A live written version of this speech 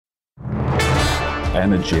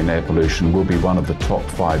energy and air pollution will be one of the top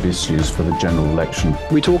 5 issues for the general election.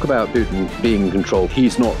 We talk about Putin being in control.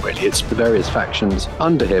 He's not really. It's the various factions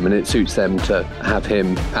under him, and it suits them to have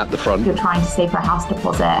him at the front. If you're trying to save for a house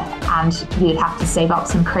deposit and you'd have to save up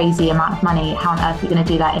some crazy amount of money, how on earth are you going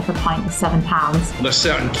to do that if a pint is £7? There's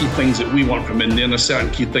certain key things that we want from India and there's certain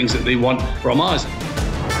key things that they want from us.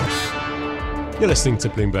 You're listening to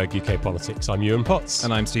Bloomberg UK Politics. I'm Ewan Potts.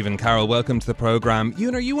 And I'm Stephen Carroll. Welcome to the programme.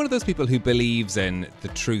 Ewan, are you one of those people who believes in the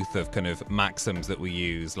truth of kind of maxims that we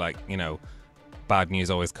use, like, you know, bad news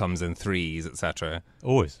always comes in threes, etc.?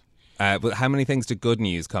 Always. But how many things do good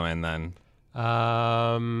news come in then?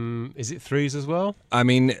 Is it threes as well? I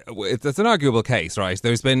mean, it's an arguable case, right?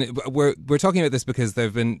 We're talking about this because there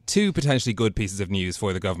have been 2 potentially good pieces of news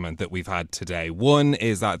for the government that we've had today. One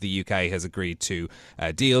is that the UK has agreed to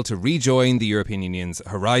a deal to rejoin the European Union's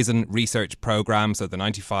Horizon research programme, so the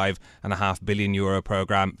 €95.5 billion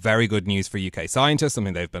programme. Very good news for UK scientists,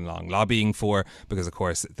 something they've been long lobbying for, because of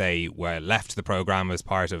course they were left the programme as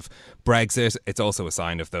part of Brexit. It's also a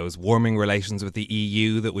sign of those warming relations with the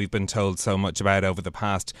EU that we've been told so much about over the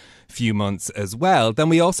past few months as well. Then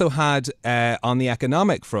we also had, on the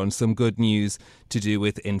economic front, some good news to do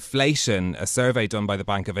with inflation. A survey done by the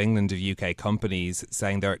Bank of England of UK companies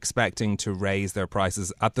saying they're expecting to raise their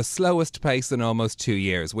prices at the slowest pace in almost 2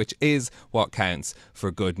 years, which is what counts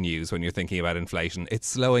for good news when you're thinking about inflation. It's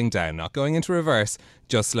slowing down, not going into reverse,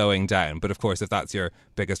 just slowing down. But of course, if that's your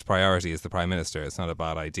biggest priority as the Prime Minister, it's not a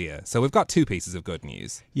bad idea. So we've got 2 pieces of good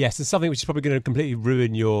news. Yes, there's something which is probably going to completely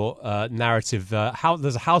ruin your narrative.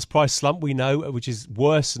 There's a house price slump, we know, which is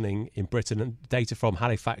worsening in Britain. And data from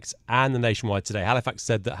Halifax and the Nationwide today. Halifax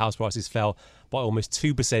said that house prices fell by almost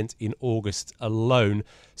 2% in August alone.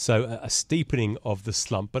 So a steepening of the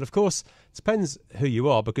slump. But of course, it depends who you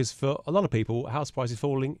are, because for a lot of people, house prices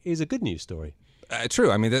falling is a good news story.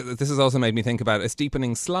 True. I mean, this has also made me think about a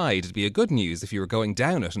steepening slide. It'd be a good news if you were going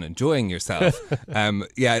down it and enjoying yourself.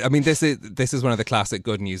 Yeah, I mean, this is one of the classic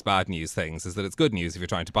good news, bad news things, is that it's good news if you're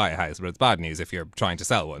trying to buy a house, but it's bad news if you're trying to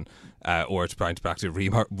sell one. Or trying to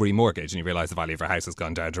remortgage and you realise the value of your house has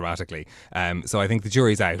gone down dramatically. So I think the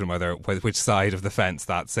jury's out on which side of the fence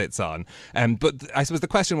that sits on. But I suppose the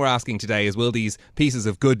question we're asking today is, will these pieces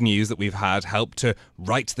of good news that we've had help to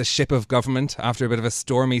right the ship of government after a bit of a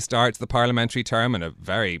stormy start to the parliamentary term and a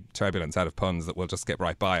very turbulent set of puns that we'll just skip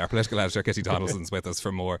right by? Our political editor Kitty Donaldson's with us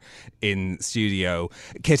for more in studio.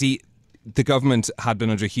 Kitty, the government had been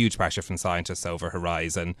under huge pressure from scientists over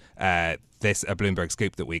Horizon. This a Bloomberg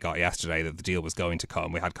scoop that we got yesterday that the deal was going to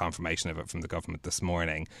come. We had confirmation of it from the government this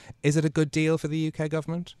morning. Is it a good deal for the UK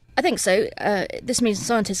government? I think so. This means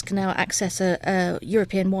scientists can now access a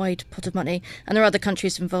European-wide pot of money, and there are other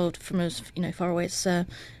countries involved from as far away as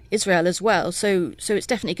Israel as well. So it's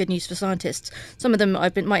definitely good news for scientists. Some of them, my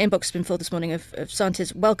inbox has been full this morning of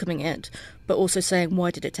scientists welcoming it, but also saying, why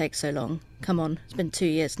did it take so long? Come on, it's been 2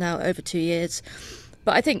 years now, over 2 years.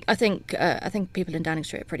 But I think people in Downing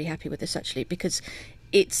Street are pretty happy with this, actually, because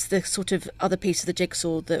it's the sort of other piece of the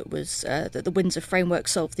jigsaw that was that the Windsor framework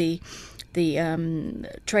solved the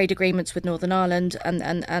trade agreements with Northern Ireland,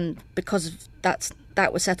 and because of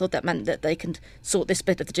that was settled, that meant that they can sort this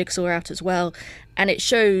bit of the jigsaw out as well, and it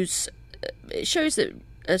shows that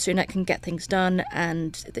Sunak can get things done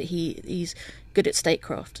and that he's good at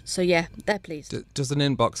statecraft. So yeah, they're pleased. Does an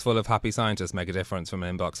inbox full of happy scientists make a difference from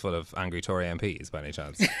an inbox full of angry Tory MPs by any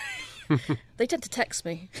chance? They tend to text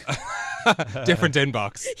me. Different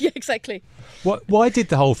inbox. Yeah, exactly. Why did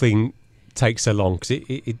the whole thing take so long? Because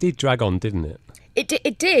it did drag on, didn't it?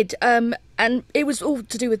 It did, and it was all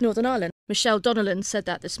to do with Northern Ireland. Michelle Donnellan said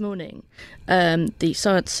that this morning. The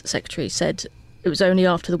Science Secretary said it was only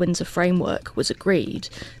after the Windsor framework was agreed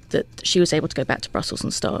that she was able to go back to Brussels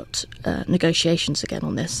and start negotiations again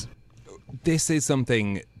on this. This is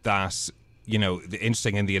something that,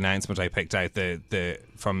 interesting in the announcement I picked out the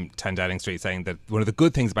from 10 Downing Street, saying that one of the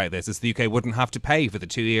good things about this is the UK wouldn't have to pay for the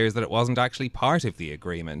 2 years that it wasn't actually part of the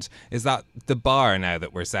agreement. Is that the bar now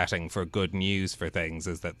that we're setting for good news for things,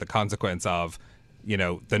 is that the consequence of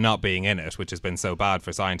the not being in it, which has been so bad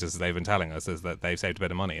for scientists, as they've been telling us, is that they've saved a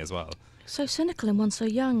bit of money as well? So cynical and one so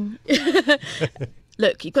young.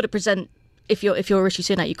 Look, you've got to present. If you're Rishi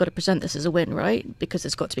Sunak, you've got to present this as a win, right? Because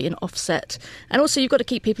there's got to be an offset, and also you've got to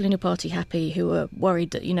keep people in your party happy who are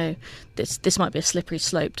worried that this might be a slippery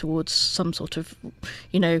slope towards some sort of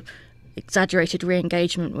exaggerated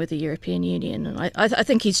re-engagement with the European Union. And I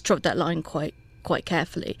think he's trod that line quite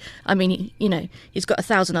carefully. I mean, he's got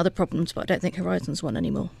 1,000 other problems, but I don't think Horizon's one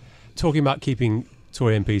anymore. Talking about keeping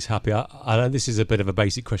Tory MPs happy, I know this is a bit of a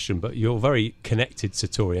basic question, but you're very connected to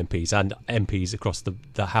Tory MPs and MPs across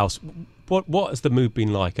the House. What has the mood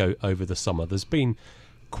been like over the summer? There's been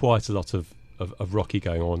quite a lot of rocky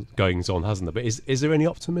goings on, hasn't there? But is there any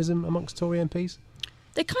optimism amongst Tory MPs?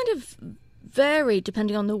 They kind of vary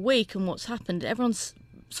depending on the week and what's happened. Everyone's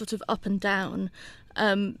sort of up and down.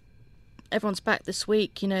 Everyone's back this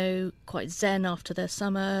week, quite zen after their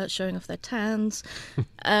summer, showing off their tans.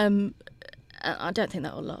 I don't think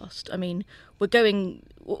that will last. I mean,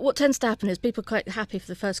 what tends to happen is people are quite happy for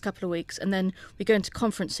the first couple of weeks, and then we go into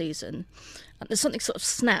conference season, and there's something sort of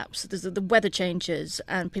snaps. There's the weather changes,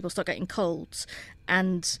 and people start getting colds,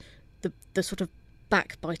 and the sort of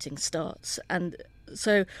backbiting starts. And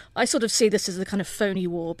so I sort of see this as a kind of phony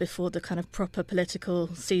war before the kind of proper political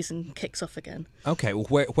season kicks off again. Okay, well,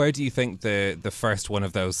 where do you think the first one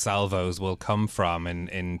of those salvos will come from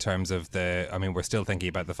in terms of we're still thinking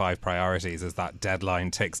about the 5 priorities as that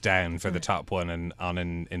deadline ticks down for the top one and on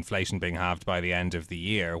inflation being halved by the end of the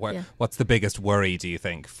year. What's the biggest worry, do you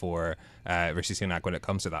think, for Rishi Sunak when it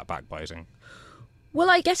comes to that backbiting? Well,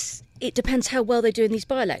 I guess it depends how well they do in these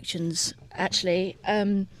by-elections, actually.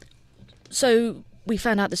 So we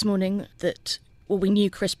found out this morning that, we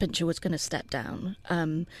knew Chris Pincher was going to step down,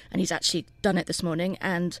 and he's actually done it this morning,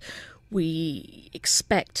 and we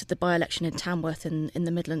expect the by-election in Tamworth in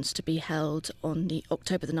the Midlands to be held on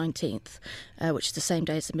October the 19th, which is the same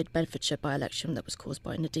day as the Mid-Bedfordshire by-election that was caused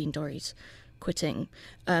by Nadine Dorries quitting.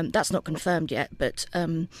 That's not confirmed yet, but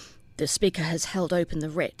the Speaker has held open the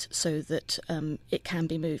writ so that it can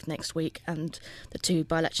be moved next week and the 2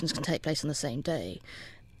 by-elections can take place on the same day.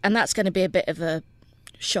 And that's going to be a bit of a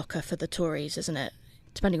shocker for the Tories, isn't it?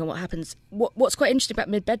 Depending on what happens. What's quite interesting about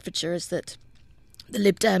Mid-Bedfordshire is that the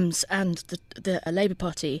Lib Dems and the Labour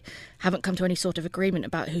Party haven't come to any sort of agreement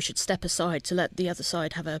about who should step aside to let the other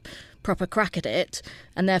side have a proper crack at it,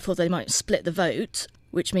 and therefore they might split the vote,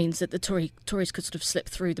 which means that the Tories could sort of slip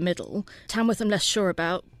through the middle. Tamworth I'm less sure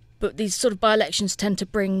about, but these sort of by-elections tend to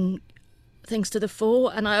bring things to the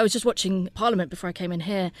fore. And I was just watching Parliament before I came in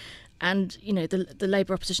here, and, the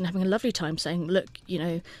Labour opposition having a lovely time saying, look,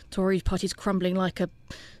 Tory party's crumbling like a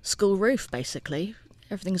school roof, basically.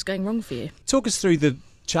 Everything's going wrong for you. Talk us through the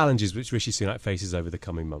challenges which Rishi Sunak faces over the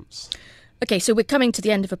coming months. OK, so we're coming to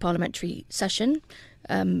the end of a parliamentary session.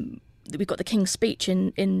 We've got the King's speech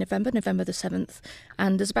in November the 7th,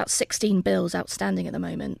 and there's about 16 bills outstanding at the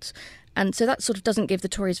moment. And so that sort of doesn't give the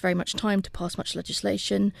Tories very much time to pass much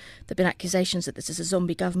legislation. There have been accusations that this is a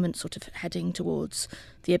zombie government sort of heading towards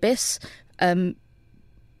the abyss. But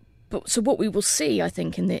so what we will see, I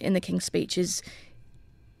think, in the King's speech is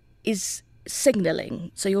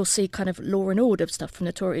signalling. So you'll see kind of law and order stuff from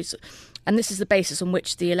the Tories. And this is the basis on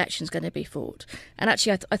which the election's going to be fought. And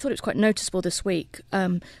actually, I thought it was quite noticeable this week.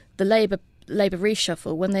 The Labour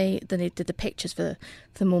reshuffle, when they did the pictures for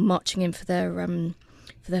them all marching in for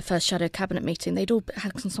their first shadow cabinet meeting, they'd all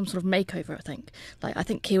had some sort of makeover, I think. Like, I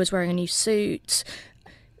think Keir was wearing a new suit.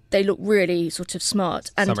 They look really sort of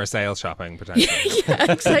smart. And summer sale shopping, potentially.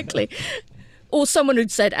 Yeah, exactly. Or someone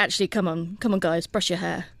who'd said, actually, come on, guys, brush your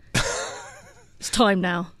hair. It's time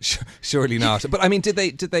now. Surely not. But I mean, did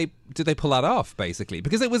they pull that off, basically?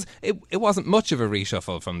 Because it wasn't much of a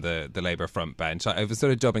reshuffle from the Labour front bench. I was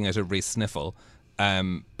sort of dubbing it a re-sniffle.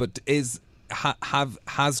 But has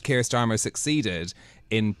Keir Starmer succeeded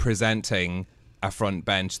in presenting a front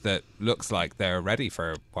bench that looks like they're ready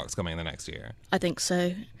for what's coming in the next year? I think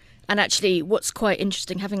so. And actually, what's quite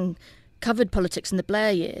interesting, having covered politics in the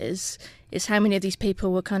Blair years, is how many of these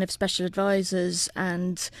people were kind of special advisors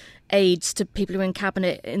and aides to people who were in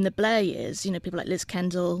cabinet in the Blair years. People like Liz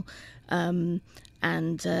Kendall and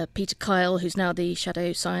Peter Kyle, who's now the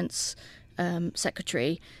Shadow Science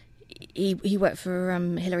Secretary. He worked for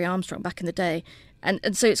Hilary Armstrong back in the day.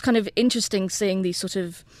 And so it's kind of interesting seeing these sort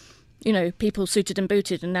of, people suited and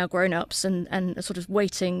booted and now grown-ups and sort of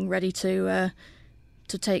waiting, ready to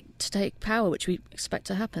take power, which we expect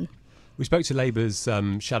to happen. We spoke to Labour's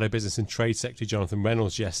Shadow Business and Trade Secretary, Jonathan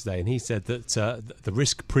Reynolds, yesterday, and he said that the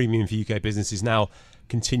risk premium for UK business is now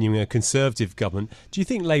continuing a Conservative government. Do you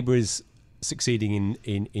think Labour is succeeding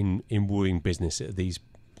in wooing business at these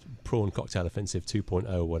prawn cocktail offensive 2.0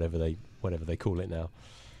 or whatever they call it now?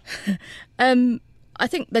 I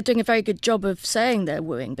think they're doing a very good job of saying they're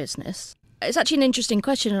wooing business. It's actually an interesting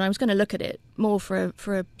question, and I was going to look at it more for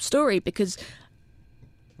a story, because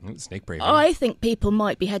sneak preview. I think people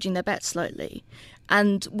might be hedging their bets slightly,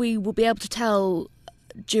 and we will be able to tell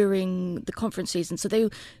during the conference season. So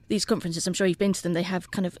these conferences, I'm sure you've been to them, they have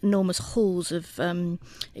kind of enormous halls of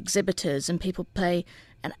exhibitors, and people pay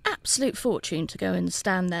an absolute fortune to go and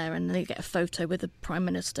stand there, and they get a photo with the Prime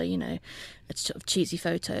Minister, a sort of cheesy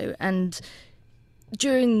photo. And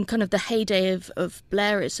during kind of the heyday of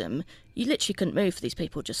Blairism, you literally couldn't move for these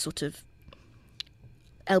people, just sort of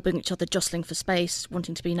elbowing each other, jostling for space,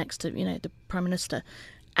 wanting to be next to, the Prime Minister.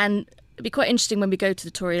 And it'd be quite interesting when we go to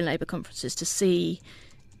the Tory and Labour conferences to see.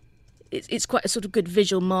 It's quite a sort of good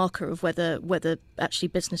visual marker of whether actually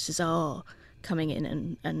businesses are coming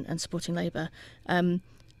in and supporting Labour.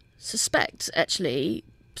 Suspect, actually,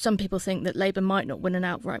 some people think that Labour might not win an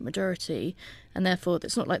outright majority, and therefore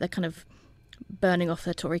it's not like they're kind of burning off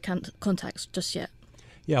their Tory contacts just yet.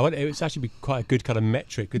 Yeah, well, it would actually be quite a good kind of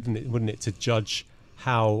metric, wouldn't it, to judge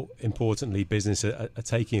how importantly business are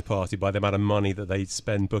taking a party by the amount of money that they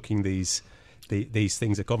spend booking these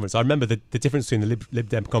things at conference. I remember the difference between the Lib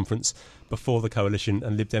Dem conference before the coalition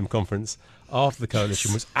and Lib Dem conference after the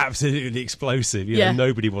coalition was absolutely explosive.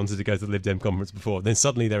 Nobody wanted to go to the Lib Dem conference before. Then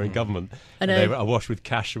suddenly they're in government and they were awash with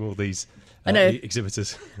cash from all these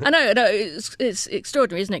exhibitors. I know, it's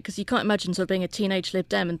extraordinary, isn't it? Because you can't imagine sort of being a teenage Lib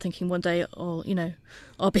Dem and thinking one day, I'll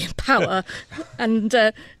be in power, and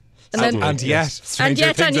yet,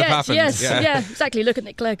 stranger things have happened. Yes, yeah, exactly. Look at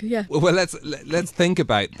Nick Clegg. Yeah. Well, let's think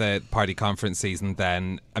about the party conference season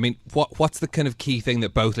then. I mean, what's the kind of key thing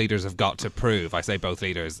that both leaders have got to prove? I say both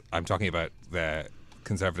leaders. I'm talking about the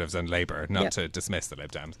Conservatives and Labour, not to dismiss the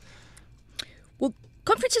Lib Dems. Well,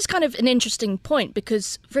 conference is kind of an interesting point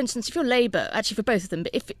because, for instance, if you're Labour, actually for both of them,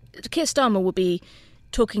 but if Keir Starmer will be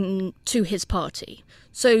talking to his party,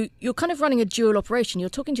 so you're kind of running a dual operation. You're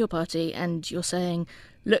talking to your party and you're saying,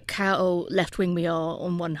 look how left-wing we are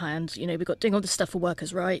on one hand. We've got doing all this stuff for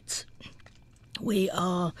workers' rights. We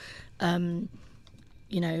are, on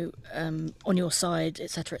your side,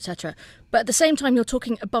 etc., etc. But at the same time, you're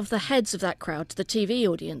talking above the heads of that crowd to the TV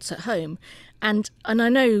audience at home. And I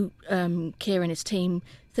know Keir and his team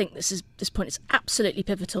think this point is absolutely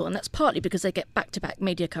pivotal, and that's partly because they get back-to-back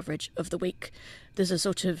media coverage of the week. There's a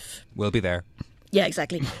sort of... We'll be there. Yeah,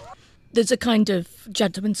 exactly. There's a kind of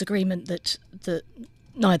gentleman's agreement that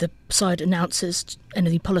neither side announces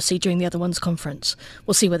any policy during the other one's conference.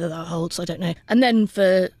 We'll see whether that holds, I don't know. And then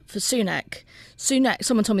for Sunak,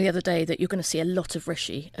 someone told me the other day that you're going to see a lot of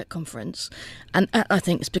Rishi at conference. And I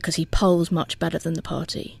think it's because he polls much better than the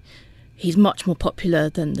party. He's much more popular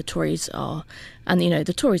than the Tories are. And,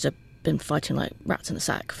 the Tories have been fighting like rats in a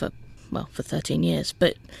sack for 13 years.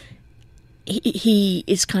 But he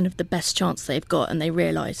is kind of the best chance they've got, and they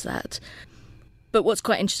realise that. But what's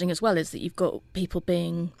quite interesting as well is that you've got people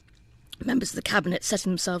being members of the cabinet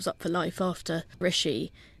setting themselves up for life after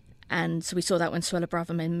Rishi. And so we saw that when Suella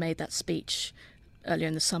Braverman made that speech earlier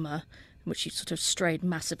in the summer, in which she sort of strayed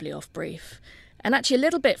massively off brief. And actually a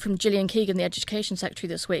little bit from Gillian Keegan, the Education Secretary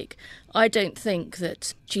this week. I don't think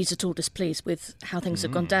that she's at all displeased with how things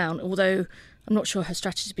have gone down, although I'm not sure her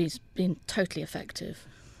strategy has been totally effective.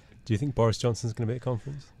 Do you think Boris Johnson's going to be at a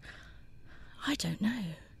conference? I don't know.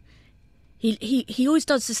 He always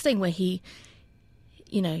does this thing where he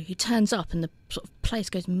turns up and the sort of place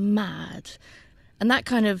goes mad. And that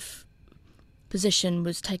kind of position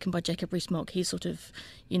was taken by Jacob Rees-Mogg. He's sort of,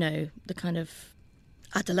 the kind of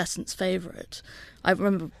adolescent's favourite. I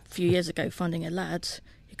remember a few years ago finding a lad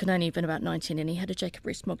who could only have been about 19 and he had a Jacob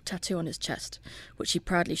Rees-Mogg tattoo on his chest, which he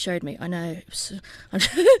proudly showed me. I know. I'm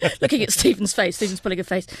looking at Stephen's face. Stephen's pulling a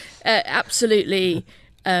face. Absolutely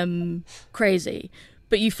crazy.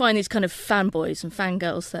 But you find these kind of fanboys and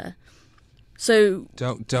fangirls there. So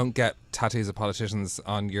don't get tattoos of politicians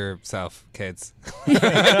on yourself, kids.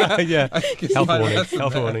 Yeah, health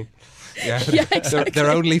warning. Yeah, exactly.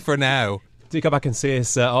 They're only for now. Do come back and see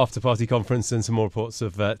us after party conference and some more reports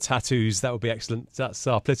of tattoos. That would be excellent. That's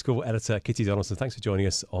our political editor, Kitty Donaldson. Thanks for joining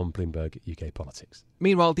us on Bloomberg UK Politics.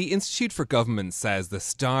 Meanwhile, the Institute for Government says the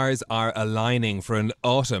stars are aligning for an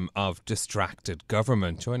autumn of distracted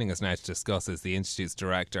government. Joining us now to discuss is the Institute's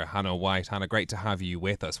director, Hannah White. Hannah, great to have you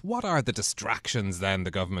with us. What are the distractions then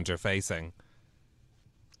the government are facing?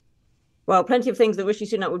 Well, plenty of things that Rishi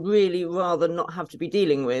Sunak would really rather not have to be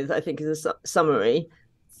dealing with, I think, is a summary.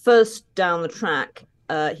 First down the track,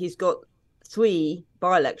 he's got 3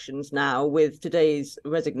 by-elections now, with today's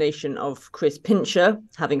resignation of Chris Pincher,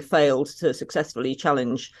 having failed to successfully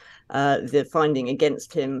challenge the finding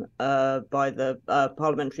against him by the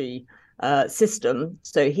parliamentary system.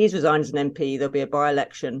 So he's resigned as an MP. There'll be a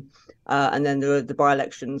by-election. And then there are the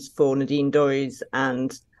by-elections for Nadine Dorries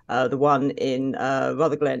and the one in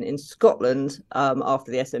Rutherglen in Scotland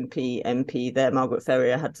after the SNP MP there, Margaret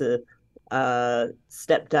Ferrier, had to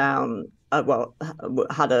stepped down.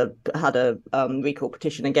 Had a recall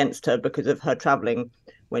petition against her because of her travelling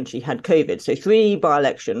when she had COVID. So 3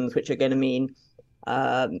 by-elections, which are going to mean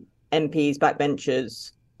MPs,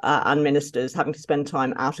 backbenchers, and ministers having to spend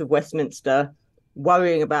time out of Westminster,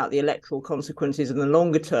 worrying about the electoral consequences in the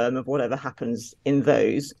longer term of whatever happens in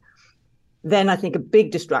those. Then I think a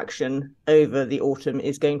big distraction over the autumn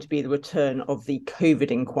is going to be the return of the COVID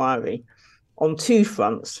inquiry on two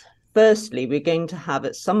fronts. Firstly, we're going to have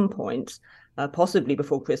at some point, possibly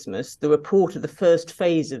before Christmas, the report of the first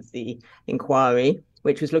phase of the inquiry,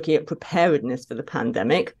 which was looking at preparedness for the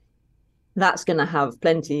pandemic. That's going to have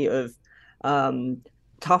plenty of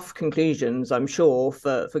tough conclusions, I'm sure,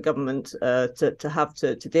 for government to have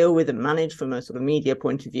to deal with and manage from a sort of media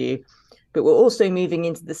point of view. But we're also moving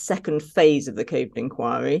into the second phase of the COVID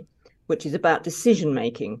inquiry, which is about decision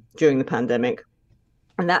making during the pandemic.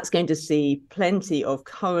 And that's going to see plenty of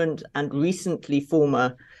current and recently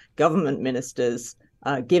former government ministers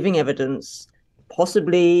giving evidence,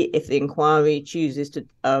 possibly if the inquiry chooses to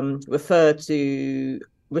refer to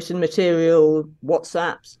written material,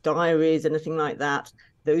 WhatsApps, diaries, anything like that,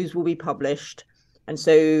 those will be published. And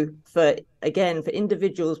so for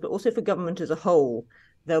individuals, but also for government as a whole,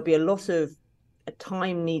 there'll be a lot of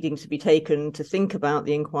time needing to be taken to think about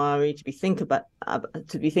the inquiry, to be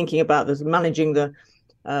thinking about this, managing the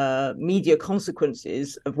media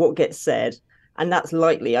consequences of what gets said. And that's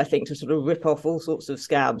likely, I think, to sort of rip off all sorts of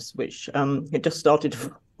scabs, which had just started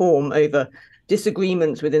to form over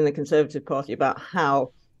disagreements within the Conservative Party about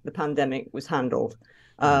how the pandemic was handled.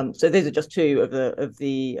 So those are just two of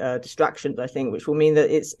the distractions, I think, which will mean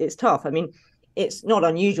that it's tough. I mean, it's not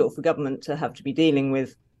unusual for government to have to be dealing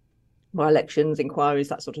with by-elections, inquiries,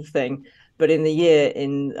 that sort of thing. But in the year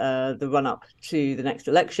in the run-up to the next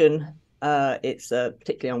election, it's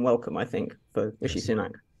particularly unwelcome, I think, for Rishi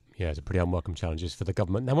Sunak. Yeah, it's a pretty unwelcome challenge for the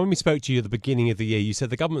government. Now, when we spoke to you at the beginning of the year, you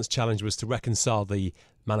said the government's challenge was to reconcile the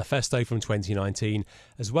manifesto from 2019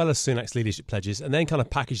 as well as Sunak's leadership pledges and then kind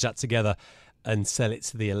of package that together and sell it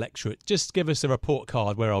to the electorate. Just give us a report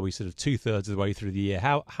card. Where are we, sort of 2/3 of the way through the year?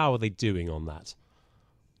 How are they doing on that?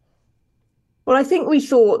 Well, I think we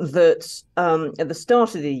thought that at the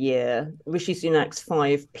start of the year, Rishi Sunak's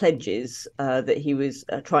 5 pledges that he was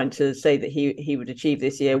trying to say that he would achieve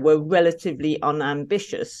this year were relatively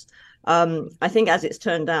unambitious. I think, as it's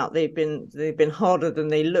turned out, they've been harder than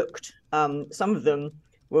they looked. Some of them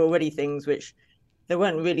were already things which there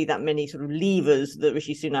weren't really that many sort of levers that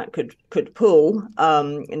Rishi Sunak could pull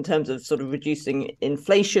in terms of sort of reducing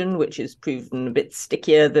inflation, which has proven a bit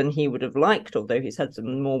stickier than he would have liked, although he's had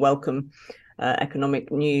some more welcome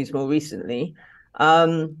economic news more recently.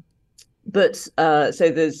 So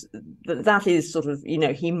that is sort of,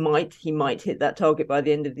 he might hit that target by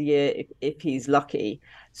the end of the year if he's lucky.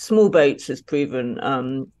 Small boats has proven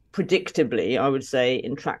predictably, I would say,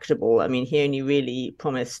 intractable. I mean, he only really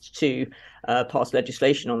promised to pass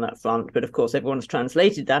legislation on that front, but of course everyone's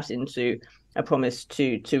translated that into a promise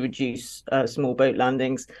to reduce small boat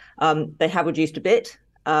landings. They have reduced a bit,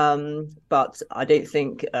 but I don't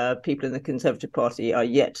think people in the Conservative Party are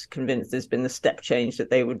yet convinced there's been the step change that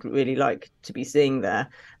they would really like to be seeing there,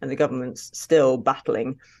 and the government's still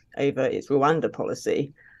battling over its Rwanda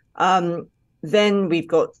policy. Then we've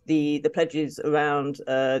got the pledges around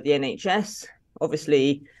the NHS.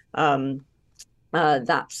 Obviously,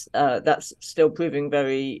 that's still proving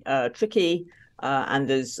very tricky, and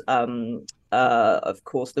there's of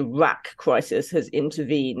course the RAC crisis has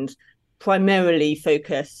intervened, primarily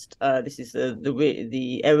focused. This is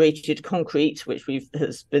the aerated concrete, which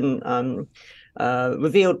has been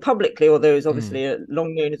revealed publicly, although is obviously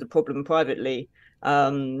long known as a problem privately,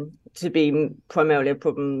 to be primarily a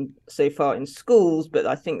problem so far in schools. But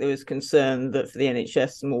I think there is concern that for the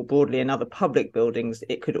NHS more broadly and other public buildings,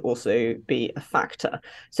 it could also be a factor.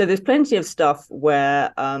 So there's plenty of stuff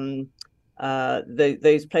where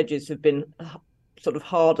those pledges have been sort of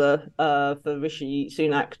harder for Rishi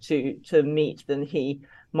Sunak to meet than he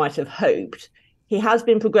might have hoped. He has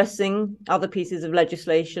been progressing other pieces of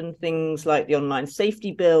legislation. Things like the online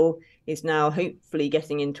safety bill is now hopefully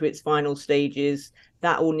getting into its final stages.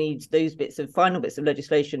 That all needs, those final bits of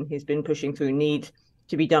legislation he's been pushing through need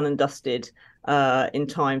to be done and dusted in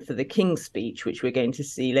time for the King's speech, which we're going to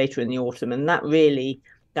see later in the autumn. And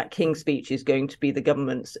that King's speech is going to be the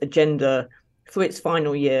government's agenda for its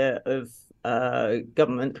final year of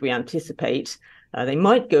government, we anticipate. They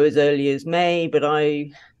might go as early as May, but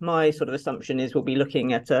my sort of assumption is we'll be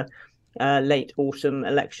looking at a late autumn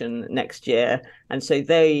election next year. And so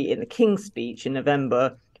they, in the King's speech in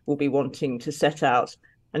November, will be wanting to set out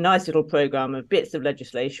a nice little programme of bits of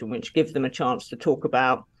legislation which give them a chance to talk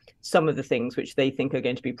about some of the things which they think are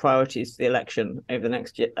going to be priorities for the election over the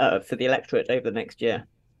next year, for the electorate over the next year.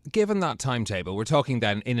 Given that timetable, we're talking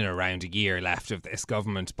then in and around a year left of this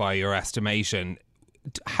government by your estimation.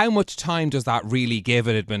 How much time does that really give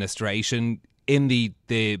an administration in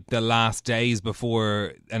the last days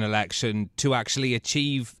before an election to actually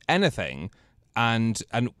achieve anything? And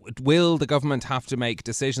will the government have to make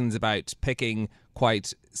decisions about picking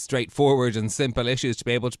quite straightforward and simple issues to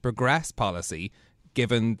be able to progress policy,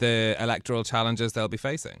 given the electoral challenges they'll be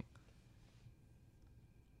facing?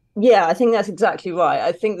 Yeah, I think that's exactly right.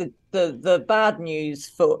 I think that the bad news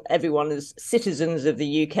for everyone as citizens of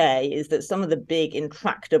the UK is that some of the big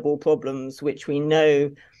intractable problems which we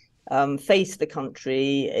know face the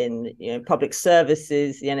country in public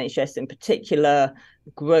services, the NHS in particular,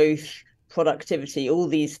 growth, productivity, all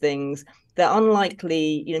these things, they're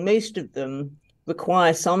unlikely, most of them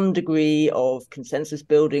require some degree of consensus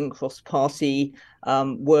building, cross-party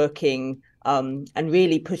working, and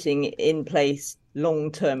really putting in place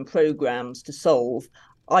long-term programs to solve.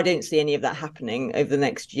 I don't see any of that happening over the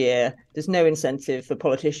next year. There's no incentive for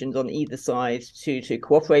politicians on either side to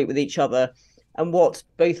cooperate with each other. And what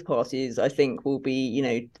both parties, I think, will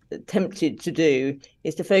be, tempted to do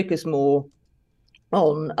is to focus more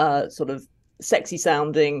on sort of sexy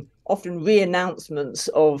sounding, often re-announcements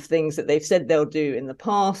of things that they've said they'll do in the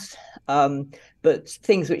past, but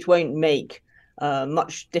things which won't make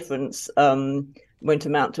much difference, won't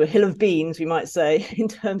amount to a hill of beans, we might say, in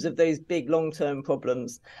terms of those big long-term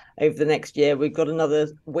problems over the next year. We've got another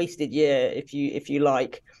wasted year, if you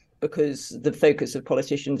like, because the focus of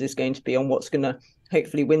politicians is going to be on what's going to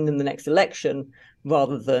hopefully win them the next election,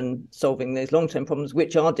 rather than solving those long-term problems,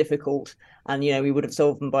 which are difficult. And, we would have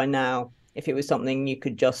solved them by now if it was something you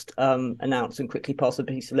could just announce and quickly pass a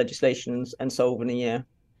piece of legislation and solve in a year.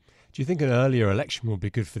 Do you think an earlier election will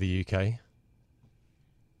be good for the UK?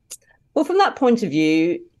 Well, from that point of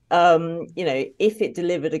view, if it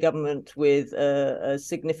delivered a government with a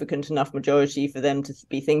significant enough majority for them to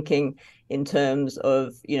be thinking in terms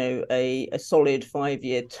of, a solid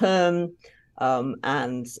 5-year term,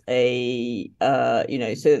 and so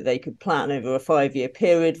that they could plan over a 5-year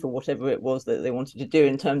period for whatever it was that they wanted to do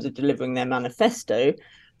in terms of delivering their manifesto,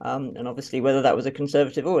 and obviously whether that was a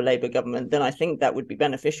Conservative or a Labour government, then I think that would be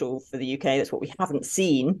beneficial for the UK. That's what we haven't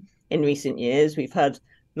seen in recent years. We've had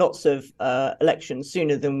lots of elections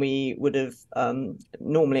sooner than we would have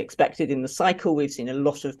normally expected in the cycle. We've seen a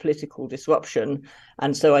lot of political disruption,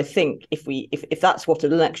 and so I think if that's what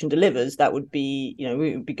an election delivers, that would be it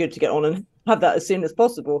would be good to get on and have that as soon as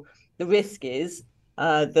possible. The risk is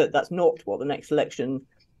that that's not what the next election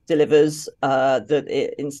delivers. That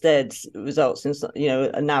it instead results in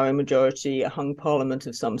a narrow majority, a hung parliament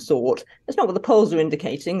of some sort. That's not what the polls are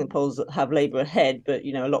indicating. The polls have Labour ahead, but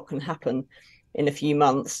a lot can happen in a few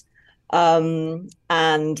months,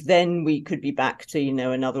 and then we could be back to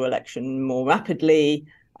another election more rapidly,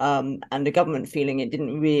 and the government feeling it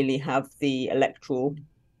didn't really have the electoral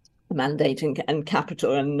mandate and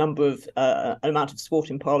capital and number of amount of support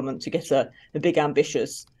in Parliament to get a big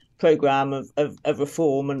ambitious programme of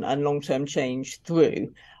reform and long-term change through.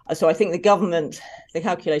 So I think the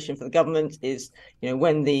calculation for the government is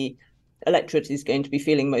when the electorate is going to be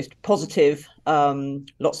feeling most positive.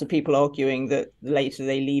 Lots of people arguing that the later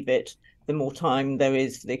they leave it, the more time there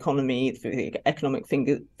is for the economy, for the economic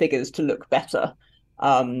figures to look better.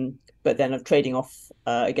 But then of trading off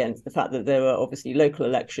against the fact that there are obviously local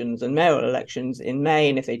elections and mayoral elections in May,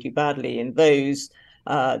 and if they do badly in those,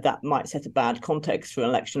 that might set a bad context for an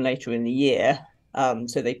election later in the year.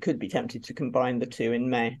 So they could be tempted to combine the two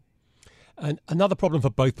in May. And another problem for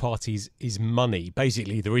both parties is money.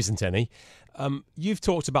 Basically, there isn't any. You've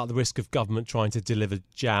talked about the risk of government trying to deliver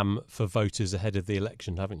jam for voters ahead of the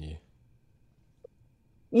election, haven't you?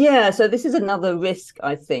 Yeah, so this is another risk,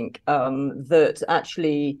 I think, that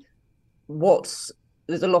actually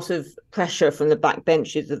there's a lot of pressure from the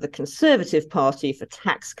backbenches of the Conservative Party for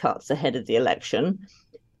tax cuts ahead of the election.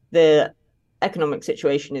 The economic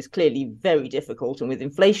situation is clearly very difficult, and with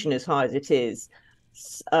inflation as high as it is,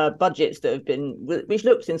 budgets that have been, which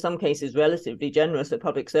looked in some cases relatively generous at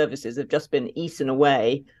public services, have just been eaten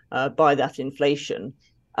away by that inflation.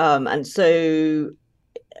 And so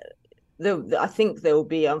I think there will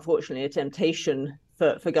be, unfortunately, a temptation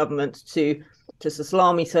for government to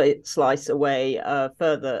salami slice away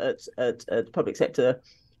further at public sector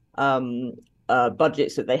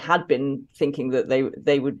budgets that they had been thinking that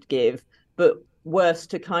they would give, but worse,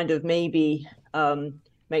 to kind of maybe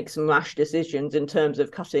make some rash decisions in terms of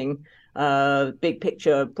cutting big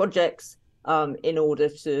picture projects in order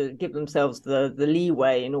to give themselves the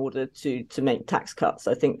leeway in order to make tax cuts.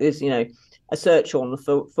 I think there's a search on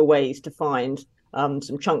for ways to find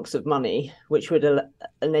some chunks of money which would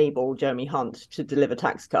enable Jeremy Hunt to deliver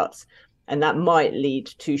tax cuts, and that might lead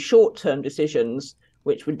to short-term decisions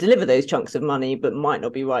which would deliver those chunks of money but might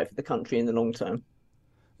not be right for the country in the long term.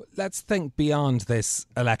 Let's think beyond this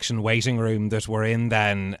election waiting room that we're in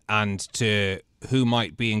then, and to who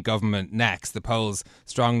might be in government next, the polls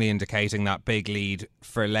strongly indicating that big lead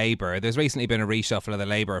for Labour. There's recently been a reshuffle of the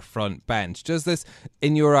Labour front bench. Does this,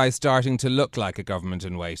 in your eyes, starting to look like a government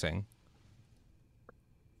in waiting?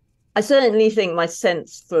 I certainly think my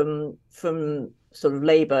sense from sort of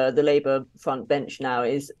Labour, the Labour front bench now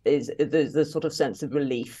is the sort of sense of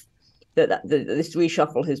relief that this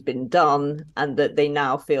reshuffle has been done, and that they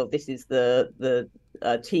now feel this is the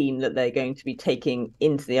team that they're going to be taking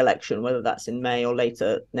into the election, whether that's in May or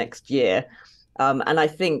later next year. And I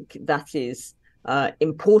think that is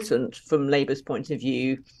important from Labour's point of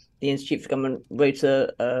view. The Institute for Government wrote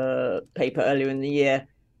a paper earlier in the year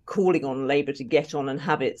calling on Labour to get on and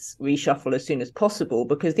have its reshuffle as soon as possible,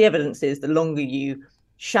 because the evidence is the longer you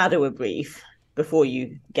shadow a brief before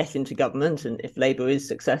you get into government, and if Labour is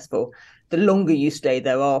successful, the longer you stay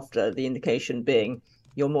thereafter, the indication being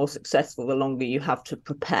you're more successful the longer you have to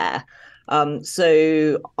prepare.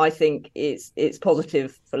 So I think it's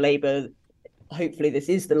positive for Labour. Hopefully this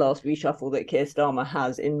is the last reshuffle that Keir Starmer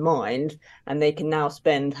has in mind, and they can now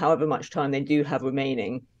spend however much time they do have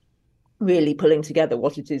remaining really pulling together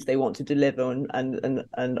what it is they want to deliver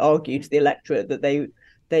and argue to the electorate that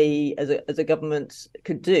they as a government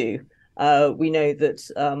could do. We know that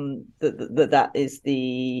that is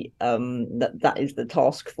the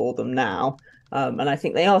task for them now, and I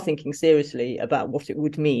think they are thinking seriously about what it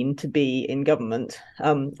would mean to be in government,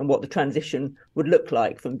 and what the transition would look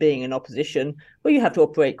like from being in opposition, where you have to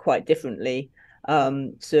operate quite differently,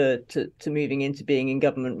 to moving into being in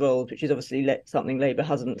government roles, which is obviously something Labour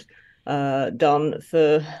hasn't done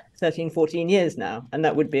for 13, 14 years now, and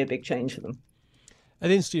that would be a big change for them. At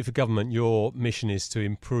the Institute for Government, your mission is to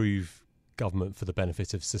improve government for the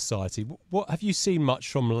benefit of society. What have you seen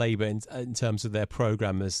much from Labour in terms of their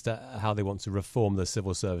programme as to how they want to reform the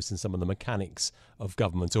civil service and some of the mechanics of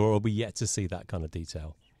government, or are we yet to see that kind of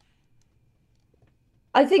detail?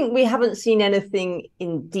 I think we haven't seen anything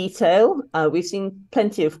in detail. We've seen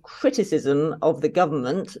plenty of criticism of the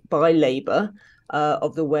government by Labour,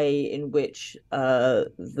 of the way in which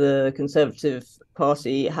the Conservative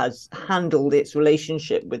Party has handled its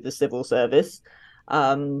relationship with the civil service.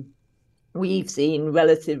 We've seen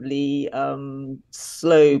relatively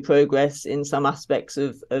slow progress in some aspects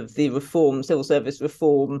of the civil service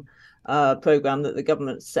reform programme that the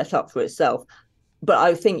government set up for itself. But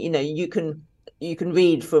I think, you can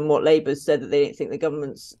read from what Labour's said that they don't think the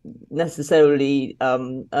government's necessarily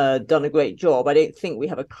done a great job. I don't think we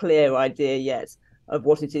have a clear idea yet of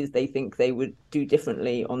what it is they think they would do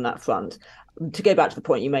differently on that front. To go back to the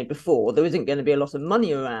point you made before, there isn't going to be a lot of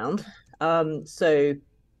money around. So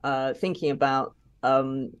thinking about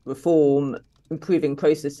reform, improving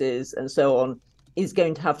processes and so on is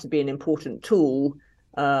going to have to be an important tool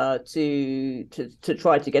to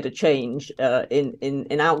try to get a change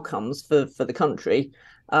in outcomes for the country,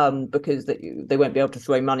 because they won't be able to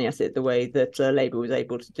throw money at it the way that Labour was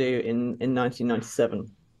able to do in 1997.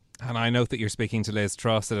 And I note that you're speaking to Liz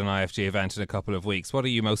Truss at an IFG event in a couple of weeks. What are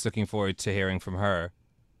you most looking forward to hearing from her?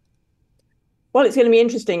 Well, it's going to be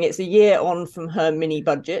interesting. It's a year on from her mini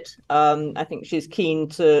budget. I think she's keen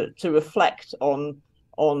to reflect on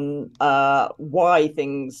why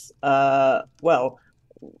things, how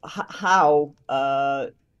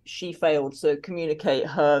she failed to communicate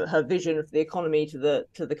her vision for the economy to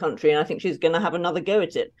the country, and I think she's going to have another go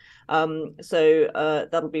at it. So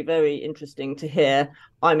that'll be very interesting to hear.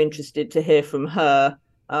 I'm interested to hear from her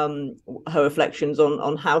her reflections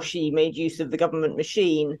on how she made use of the government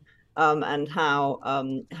machine, and how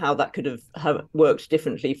that could have worked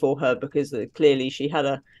differently for her, because clearly she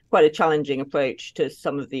had quite a challenging approach to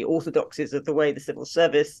some of the orthodoxies of the way the civil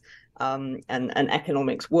service and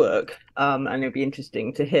economics work, and it'll be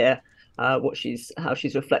interesting to hear how she's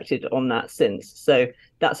reflected on that since. So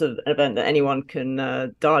that's an event that anyone can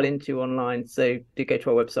dial into online. So do go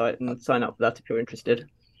to our website and sign up for that if you're interested.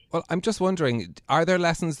 Well, I'm just wondering, are there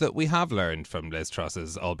lessons that we have learned from Liz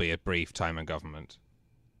Truss's, albeit brief, time in government?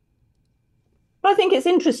 I think it's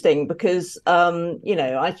interesting because,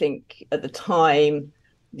 I think at the time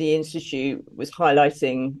the Institute was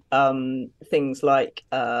highlighting things like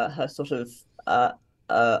her sort of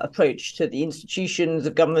approach to the institutions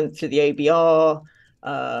of government through the OBR,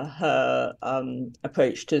 her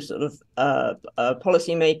approach to sort of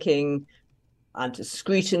policy making and to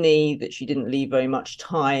scrutiny, that she didn't leave very much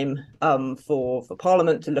time for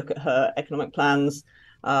Parliament to look at her economic plans.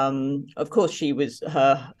 Of course,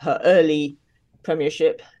 her early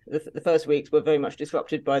premiership, the first weeks were very much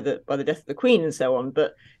disrupted by the death of the Queen and so on,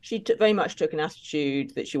 but she very much took an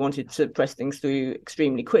attitude that she wanted to press things through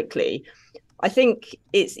extremely quickly. I think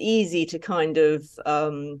it's easy to kind of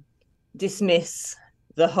dismiss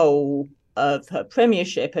the whole of her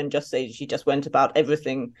premiership and just say she just went about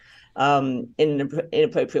everything in an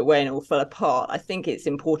inappropriate way and it all fell apart. I think it's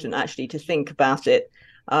important actually to think about it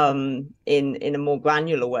in a more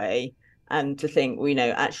granular way, and to think,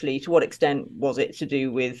 actually, to what extent was it to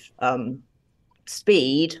do with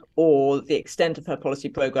speed, or the extent of her policy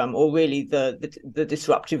program, or really the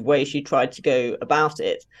disruptive way she tried to go about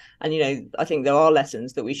it. And I think there are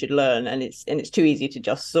lessons that we should learn, and it's too easy to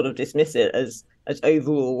just sort of dismiss it as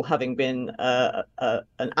overall having been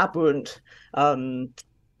an aberrant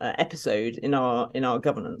episode in our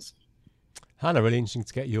governance. Hannah, really interesting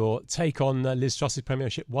to get your take on Liz Truss's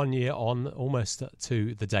premiership 1 year on, almost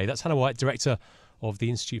to the day. That's Hannah White, Director of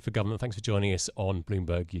the Institute for Government. Thanks for joining us on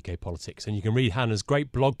Bloomberg UK Politics. And you can read Hannah's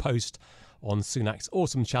great blog post on Sunak's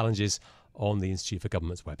autumn challenges on the Institute for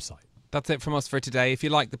Government's website. That's it from us for today. If you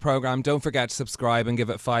like the programme, don't forget to subscribe and give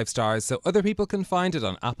it 5 stars so other people can find it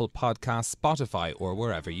on Apple Podcasts, Spotify or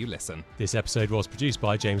wherever you listen. This episode was produced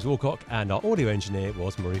by James Walcock and our audio engineer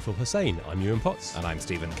was Mariful Hussain. I'm Ewan Potts. And I'm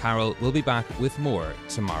Stephen Carroll. We'll be back with more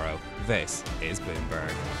tomorrow. This is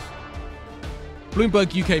Bloomberg.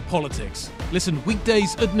 Bloomberg UK Politics. Listen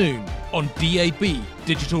weekdays at noon on DAB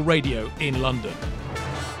Digital Radio in London.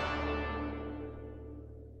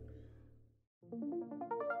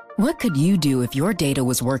 What could you do if your data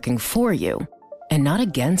was working for you and not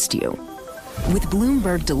against you? With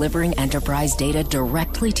Bloomberg delivering enterprise data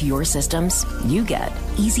directly to your systems, you get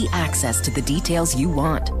easy access to the details you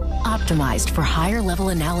want, optimized for higher level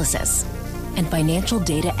analysis, and financial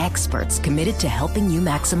data experts committed to helping you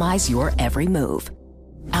maximize your every move.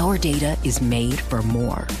 Our data is made for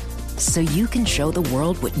more, so you can show the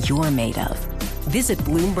world what you're made of. Visit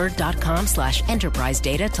Bloomberg.com/enterprise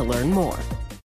data to learn more.